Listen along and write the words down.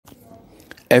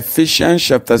Ephesians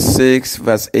chapter 6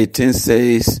 verse 18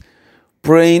 says,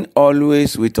 praying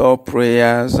always with all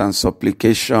prayers and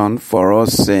supplication for all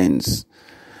saints.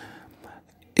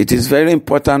 It is very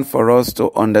important for us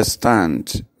to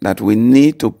understand that we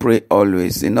need to pray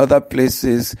always. In other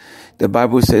places, the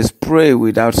Bible says pray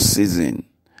without ceasing.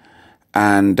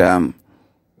 And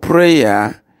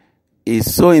prayer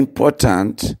is so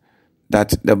important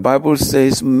that the Bible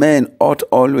says men ought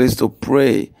always to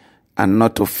pray and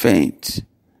not to faint.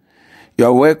 You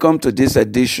are welcome to this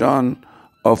edition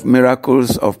of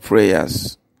Miracles of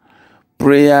Prayers.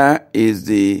 Prayer is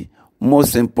the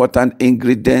most important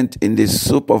ingredient in the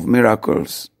soup of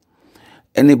miracles.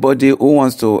 Anybody who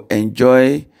wants to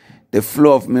enjoy the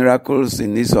flow of miracles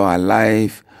in his or her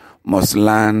life must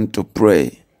learn to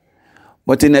pray.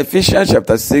 But in Ephesians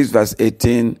chapter 6 verse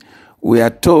 18, we are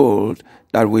told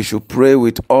that we should pray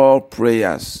with all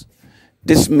prayers.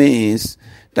 This means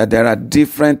that there are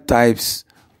different types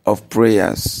of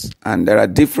prayers and there are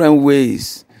different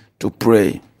ways to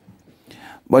pray.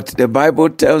 But the Bible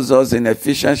tells us in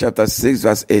Ephesians chapter 6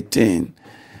 verse 18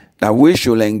 that we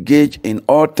should engage in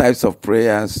all types of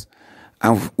prayers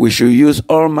and we should use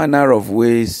all manner of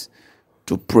ways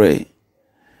to pray.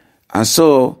 And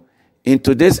so, in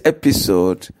today's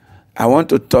episode, I want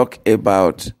to talk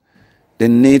about the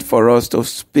need for us to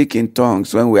speak in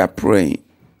tongues when we are praying.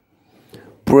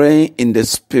 Praying in the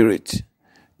Spirit.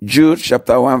 Jude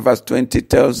chapter 1 verse 20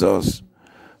 tells us,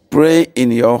 pray in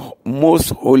your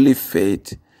most holy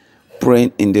faith,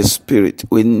 praying in the Spirit.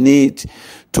 We need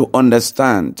to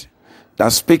understand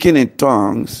that speaking in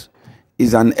tongues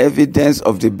is an evidence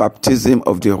of the baptism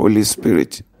of the Holy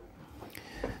Spirit.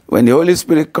 When the Holy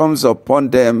Spirit comes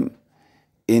upon them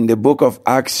in the book of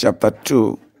Acts chapter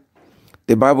 2,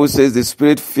 the Bible says the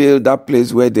Spirit filled that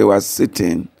place where they were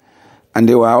sitting, and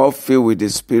they were all filled with the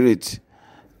Spirit,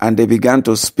 and they began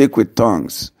to speak with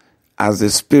tongues as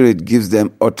the Spirit gives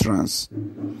them utterance.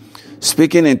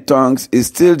 Speaking in tongues is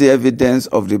still the evidence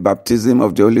of the baptism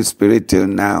of the Holy Spirit till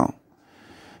now.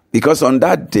 Because on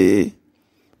that day,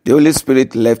 the Holy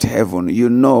Spirit left heaven.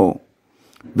 You know,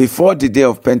 before the day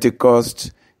of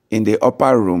Pentecost in the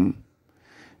upper room,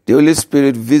 the Holy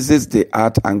Spirit visits the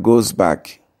earth and goes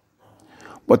back.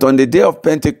 But on the day of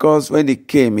Pentecost, when He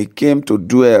came to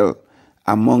dwell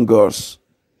among us.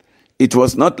 It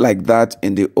was not like that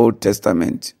in the Old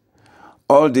Testament.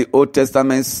 All the Old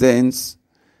Testament saints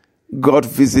got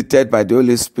visited by the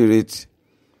Holy Spirit,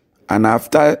 and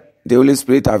after the Holy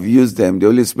Spirit have used them, the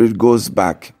Holy Spirit goes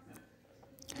back.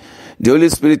 The Holy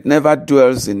Spirit never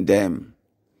dwells in them.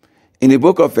 In the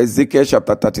book of Ezekiel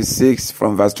chapter 36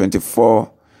 from verse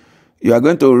 24, you are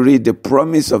going to read the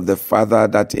promise of the Father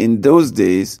that in those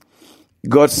days,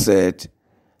 God said,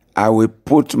 I will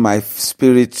put my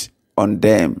spirit on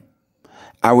them.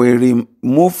 I will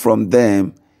remove from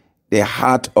them the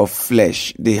heart of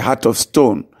flesh, the heart of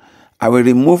stone. I will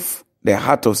remove the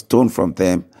heart of stone from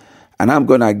them, and I'm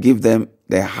going to give them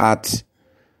the heart,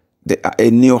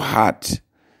 a new heart.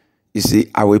 You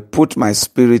see, I will put my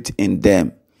spirit in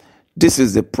them. This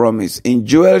is the promise. In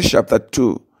Joel chapter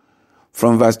 2,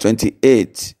 from verse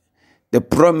 28, the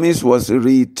promise was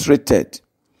reiterated.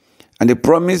 And the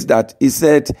promise that He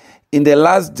said, in the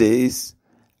last days,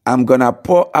 I'm going to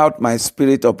pour out my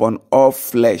spirit upon all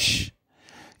flesh.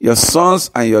 Your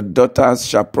sons and your daughters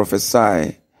shall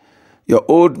prophesy. Your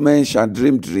old men shall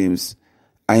dream dreams,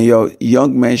 and your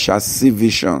young men shall see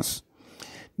visions.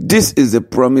 This is the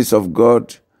promise of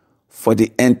God for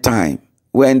the end time.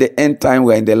 We're in the end time,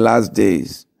 we're in the last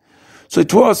days. So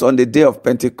it was on the day of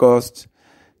Pentecost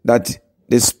that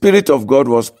the Spirit of God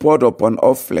was poured upon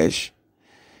all flesh.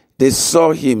 They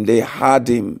saw Him, they heard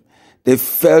Him, they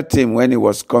felt Him when He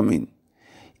was coming.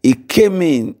 He came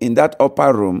in that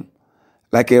upper room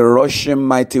like a rushing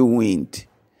mighty wind.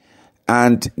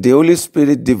 And the Holy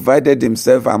Spirit divided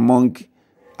Himself among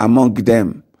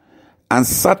them and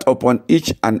sat upon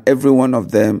each and every one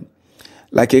of them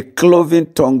like a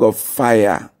cloven tongue of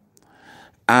fire.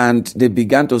 And they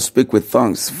began to speak with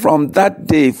tongues. From that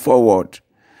day forward,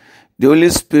 the Holy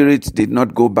Spirit did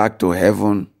not go back to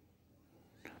heaven,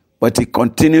 but He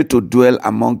continued to dwell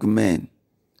among men.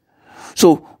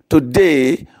 So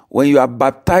today, when you are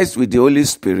baptized with the Holy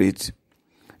Spirit,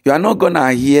 you are not going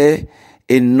to hear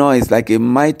a noise like a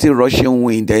mighty rushing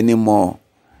wind anymore,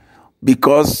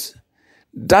 because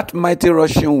that mighty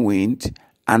rushing wind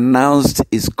announced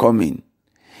His coming.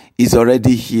 He's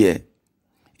already here.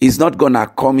 He's not going to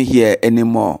come here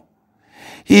anymore.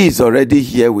 He is already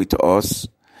here with us.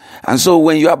 And so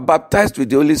when you are baptized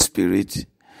with the Holy Spirit,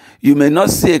 you may not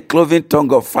see a cloven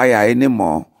tongue of fire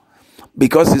anymore,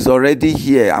 because He's already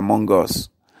here among us.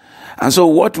 And so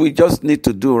what we just need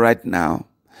to do right now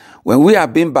When we are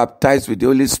being baptized with the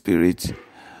Holy Spirit,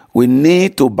 we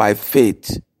need to, by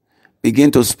faith,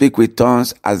 begin to speak with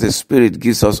tongues as the Spirit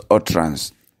gives us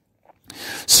utterance.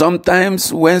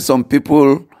 Sometimes when some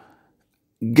people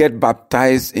get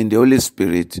baptized in the Holy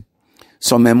Spirit,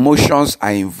 some emotions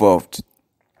are involved.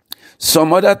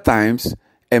 Some other times,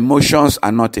 emotions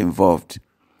are not involved.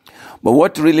 But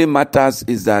what really matters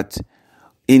is that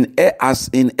as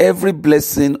in every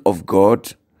blessing of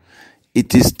God,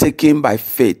 it is taken by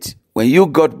faith. When you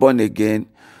got born again,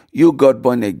 you got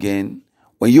born again.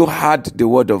 When you heard the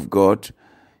word of God,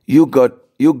 you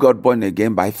got born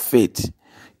again by faith.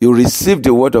 You received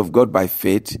the word of God by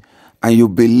faith, and you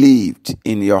believed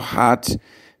in your heart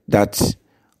that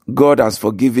God has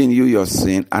forgiven you your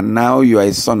sin, and now you are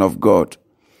a son of God.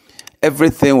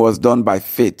 Everything was done by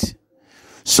faith.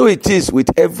 So it is with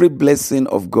every blessing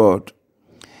of God.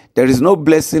 There is no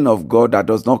blessing of God that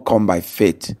does not come by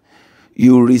faith.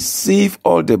 You receive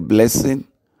all the blessing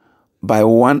by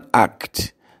one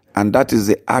act, and that is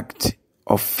the act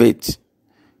of faith.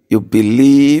 You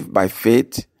believe by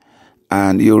faith,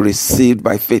 and you receive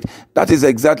by faith. That is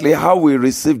exactly how we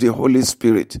receive the Holy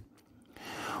Spirit.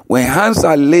 When hands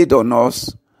are laid on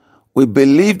us, we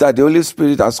believe that the Holy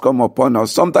Spirit has come upon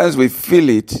us. Sometimes we feel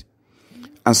it,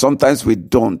 and sometimes we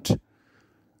don't.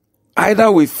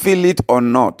 Either we feel it or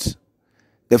not.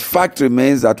 The fact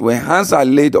remains that when hands are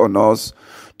laid on us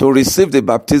to receive the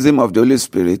baptism of the Holy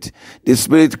Spirit, the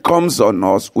Spirit comes on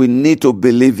us. We need to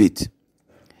believe it.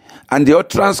 And the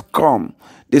utterance come.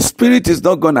 The Spirit is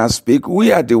not going to speak.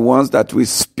 We are the ones that will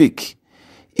speak.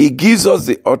 He gives us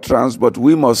the utterance, but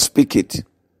we must speak it.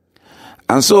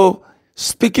 And so,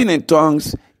 speaking in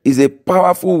tongues is a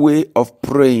powerful way of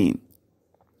praying.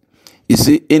 You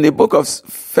see, in the book of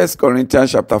 1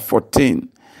 Corinthians chapter 14,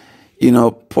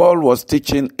 Paul was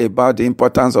teaching about the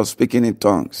importance of speaking in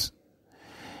tongues.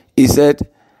 He said,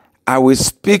 I will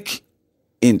speak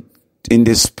in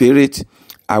the Spirit.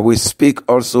 I will speak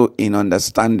also in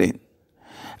understanding.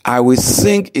 I will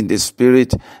sing in the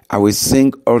Spirit. I will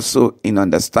sing also in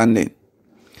understanding.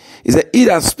 He said, he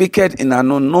that speaketh in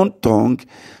an unknown tongue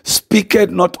speaketh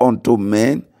not unto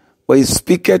men, but he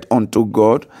speaketh unto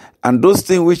God, and those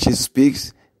things which he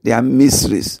speaks, they are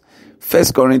mysteries. 1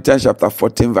 Corinthians chapter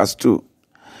 14 verse 2.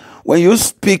 When you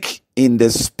speak in the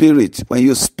Spirit, when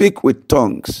you speak with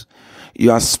tongues,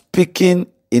 you are speaking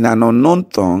in an unknown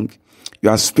tongue, you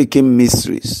are speaking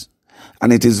mysteries.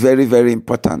 And it is very, very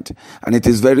important. And it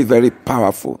is very, very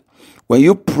powerful. When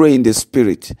you pray in the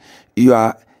Spirit, you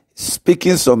are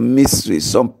speaking some mysteries,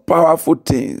 some powerful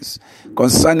things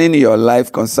concerning your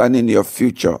life, concerning your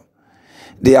future.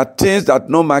 There are things that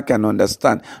no man can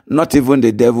understand. Not even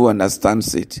the devil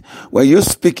understands it. When you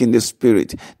speak in the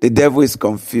Spirit, the devil is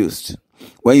confused.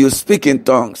 When you speak in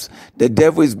tongues, the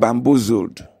devil is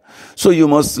bamboozled. So you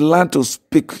must learn to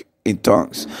speak in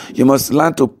tongues. You must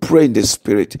learn to pray in the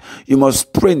Spirit. You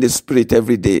must pray in the Spirit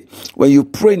every day. When you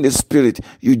pray in the Spirit,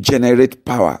 you generate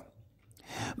power.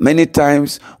 Many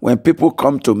times when people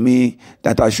come to me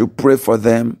that I should pray for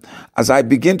them, as I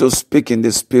begin to speak in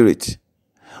the Spirit,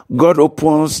 God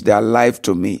opens their life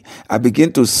to me. I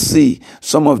begin to see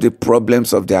some of the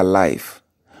problems of their life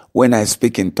when I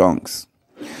speak in tongues.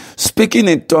 Speaking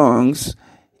in tongues,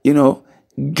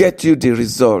 get you the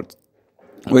result.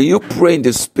 When you pray in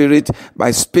the Spirit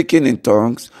by speaking in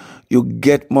tongues, you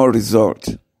get more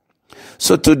result.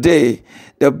 So today,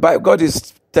 God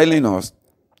is telling us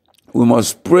we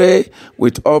must pray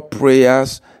with all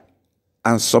prayers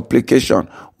and supplication.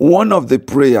 One of the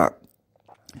prayer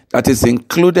that is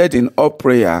included in all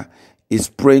prayer is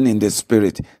praying in the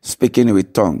Spirit, speaking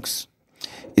with tongues.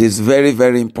 It is very,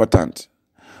 very important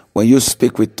when you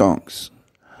speak with tongues.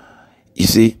 You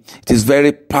see, it is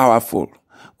very powerful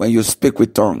when you speak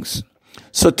with tongues.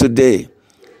 So today,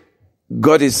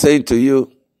 God is saying to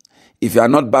you, if you are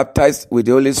not baptized with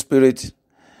the Holy Spirit,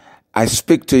 I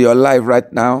speak to your life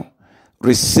right now.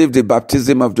 Receive the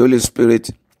baptism of the Holy Spirit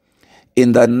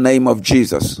in the name of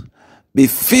Jesus. Be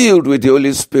filled with the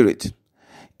Holy Spirit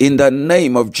in the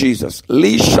name of Jesus.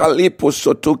 Li shali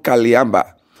posoto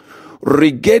kaliamba.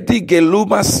 Rigedi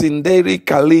geluma sinderi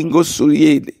kalingo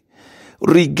suyede.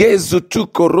 Rigezu tu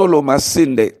korolo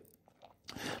masinde.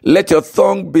 Let your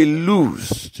tongue be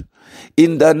loosed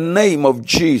in the name of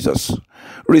Jesus.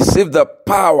 Receive the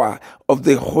power of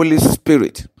the Holy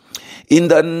Spirit. In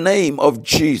the name of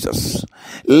Jesus,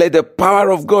 let the power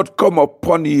of God come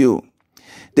upon you.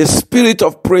 The spirit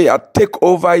of prayer take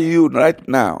over you right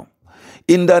now.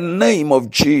 In the name of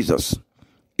Jesus,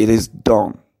 it is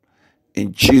done.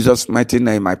 In Jesus' mighty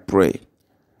name I pray.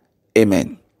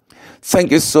 Amen.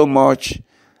 Thank you so much.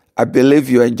 I believe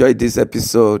you enjoyed this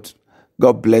episode.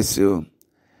 God bless you.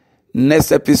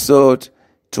 Next episode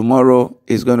tomorrow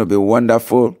is going to be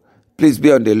wonderful. Please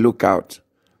be on the lookout.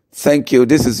 Thank you.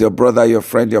 This is your brother, your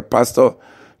friend, your pastor,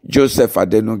 Joseph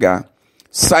Adenuga,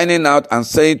 signing out and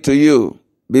saying to you,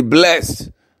 be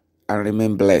blessed and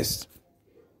remain blessed.